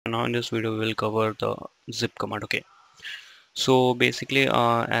now in this video we will cover the zip command. Okay, so basically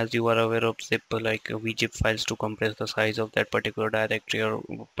as you are aware of zip, like we zip files to compress the size of that particular directory or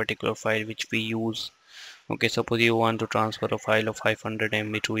particular file which we use. Okay, suppose you want to transfer a file of 500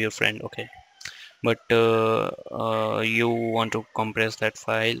 MB to your friend. Okay, but you want to compress that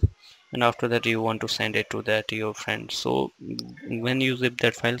file, and after that you want to send it to that your friend. So when you zip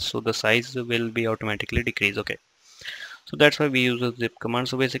that file, so the size will be automatically decrease. Okay, so that's why we use the zip command.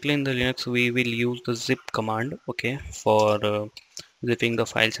 So basically in the Linux we will use the zip command, okay, for zipping the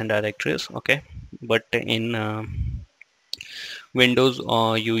files and directories. Okay, but in Windows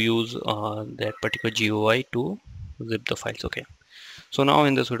you use that particular GUI to zip the files. Okay, so now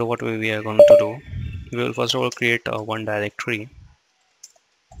in this video what we are going to do, we will first of all create one directory,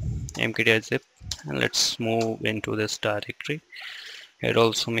 mkdir zip, and let's move into this directory. Here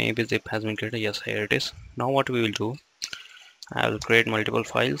also maybe zip has been created. Yes, here it is. Now what we will do, I will create multiple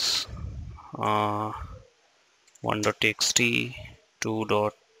files, uh, 1.txt,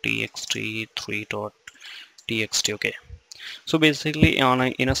 2.txt, 3.txt. Okay, so basically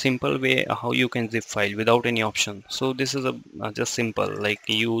in a simple way how you can zip file without any option. So this is a just simple, like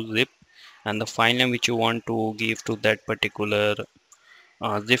you zip and the file name which you want to give to that particular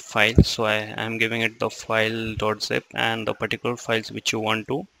zip file. So I am giving it the file.zip, and the particular files which you want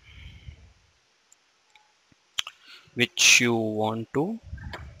to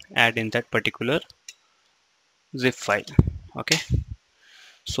add in that particular zip file. Okay,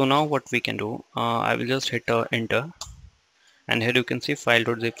 so now what we can do, I will just hit enter, and here you can see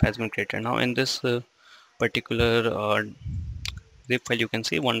file.zip has been created. Now in this particular zip file you can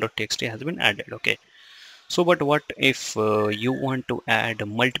see 1.txt has been added. Okay, so but what if you want to add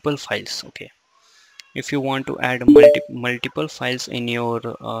multiple files? Okay, if you want to add multiple files in your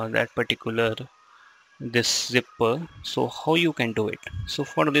that particular this zipper, so how you can do it? So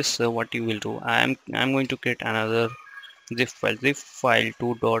for this what you will do, I'm going to create another zip file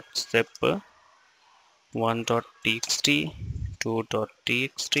 2.zip, 1.txt,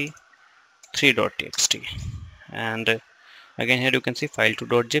 2.txt, 3.txt, and again here you can see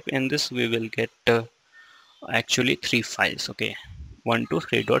file2.zip. In this we will get actually three files. Okay, 1 to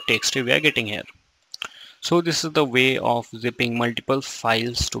 3.txt we are getting here. So this is the way of zipping multiple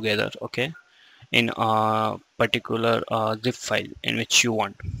files together, okay, in a particular zip file in which you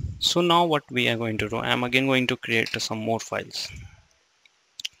want. So now what we are going to do, I am again going to create some more files,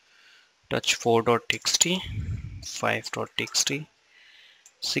 touch 4.txt, 5.txt,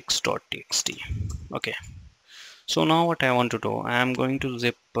 6.txt. okay, so now what I want to do, I am going to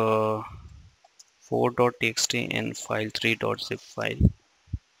zip 4.txt in file 3.zip file.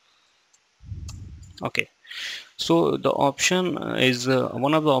 Okay, so the option is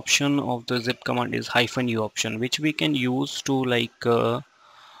one of the option of the zip command is -u option, which we can use to like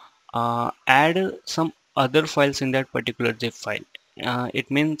add some other files in that particular zip file.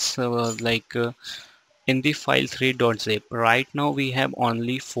 It means in the file 3.zip right now we have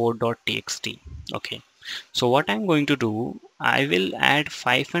only 4.txt. okay, so what I'm going to do, I will add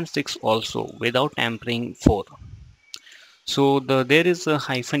 5 and 6 also without tampering 4. So there is a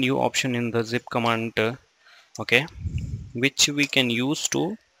 -u option in the zip command, okay, which we can use to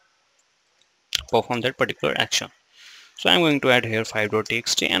perform that particular action. So I'm going to add here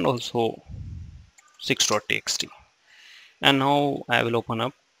 5.txt and also 6.txt, and now I will open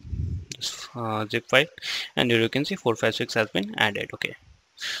up this zip file, and here you can see 456 has been added. Okay,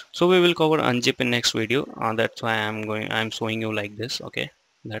 so we will cover unzip in next video. That's why I'm showing you like this. Okay,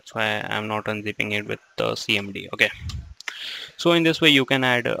 that's why I'm not unzipping it with the cmd. Okay, so in this way you can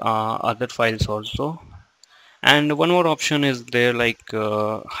add other files also. And one more option is there, like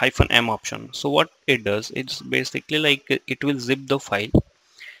 -m option. So what it does, it's basically like it will zip the file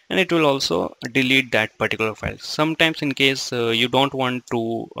and it will also delete that particular file. Sometimes in case you don't want to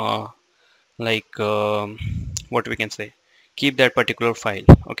like what we can say, keep that particular file,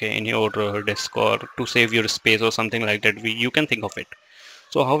 okay, in your disk, or to save your space or something like that, you can think of it.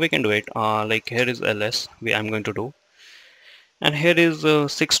 So how we can do it, like here is ls I'm going to do, and here is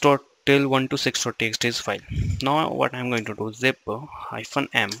 6 dot till 1 to 6.txt is file. Now what I'm going to do, zip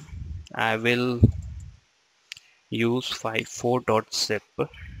 -m, I will use 4.zip,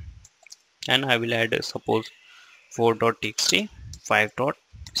 and I will add suppose 4.txt,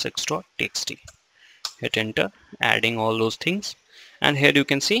 5.6.txt. hit enter, adding all those things, and here you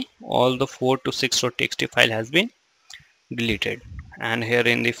can see all the 4 to 6.txt file has been deleted, and here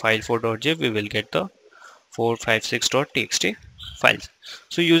in the file 4.zip we will get the 456.txt files.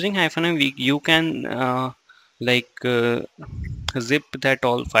 So using -m you can like zip that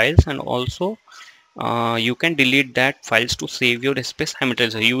all files, and also you can delete that files to save your space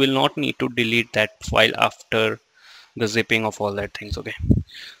simultaneously. You will not need to delete that file after the zipping of all that things. Okay,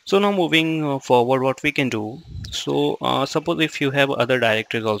 so now moving forward, what we can do, so suppose if you have other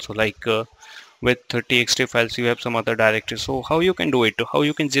directories also, like with txt files you have some other directories, so how you can do it, how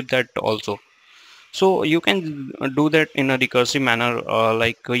you can zip that also. So you can do that in a recursive manner,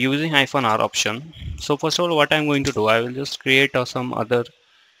 like using -r option. So first of all, what I'm going to do, I will just create some other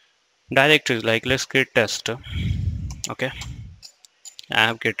directories, like let's create test. Okay, I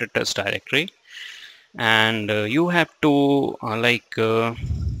have created test directory, and you have to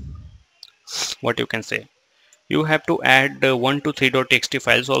what you can say, you have to add 123.txt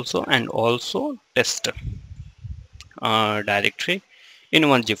files also, and also test directory in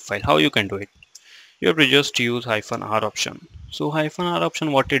one zip file. How you can do it, you have to just use -r option. So -r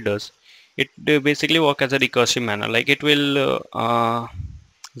option, what it does, it basically work as a recursive manner, like it will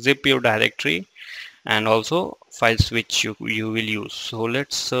zip your directory and also files which you will use. So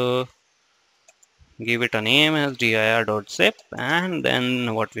let's give it a name as dir.zip, and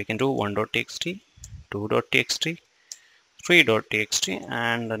then what we can do, 1.txt, 2.txt, 3.txt,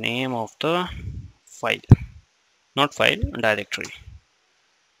 and the name of the file, not file, directory.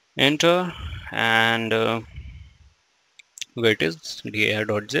 Enter, and where it is,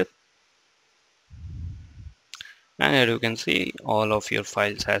 dir.zip, and here you can see all of your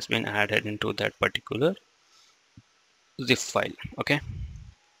files has been added into that particular zip file. Okay,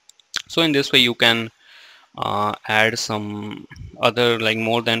 so in this way you can add some other, like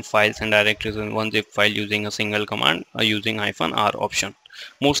more than files and directories in one zip file using a single command, using -r option.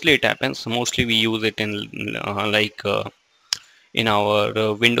 Mostly it happens, mostly we use it in in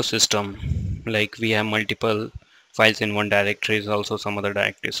our Windows system, like we have multiple files in one directory, is also some other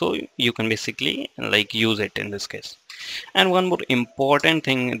directory, so you can basically like use it in this case. And one more important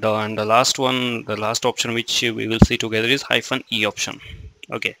thing, the last one, the last option which we will see together is -e option.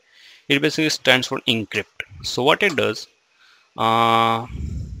 Okay, it basically stands for encrypt. So what it does, uh,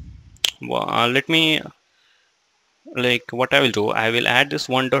 let me, like what I will do, I will add this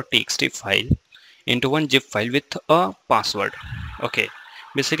 1.txt file into one zip file with a password. Okay,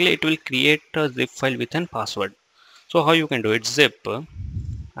 basically it will create a zip file with an password. So how you can do it, zip,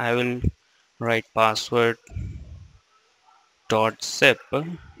 I will write password dot zip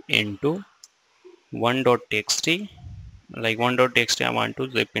into 1.txt, like 1.txt I want to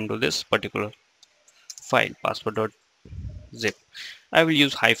zip into this particular file, password.zip. I will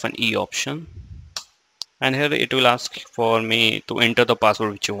use -e option, and here it will ask for me to enter the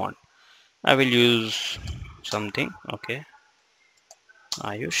password which you want. I will use something, okay,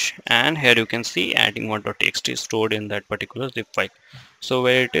 Ayush, and here you can see adding 1.txt stored in that particular zip file. So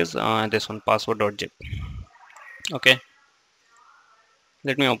where it is, this one, password.zip. Okay,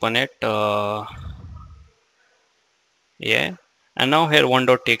 let me open it. Yeah, and now here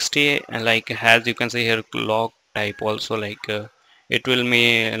 1.txt, and like as you can see here, log type also, like it will me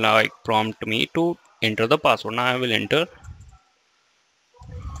like prompt me to enter the password. Now I will enter,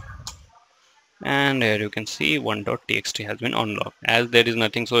 and here you can see 1.txt has been unlocked. As there is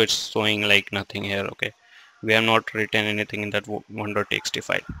nothing, so it's showing like nothing here. Okay, we have not written anything in that 1.txt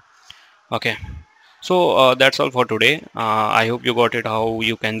file. Okay, so that's all for today. I hope you got it, how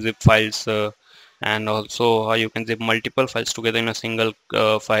you can zip files, and also how you can zip multiple files together in a single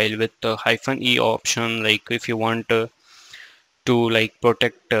file with -e option. Like if you want to like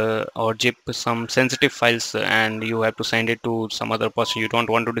protect or zip some sensitive files, and you have to send it to some other person, you don't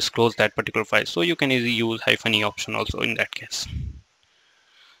want to disclose that particular file, so you can easily use -e option also in that case.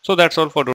 So that's all for today.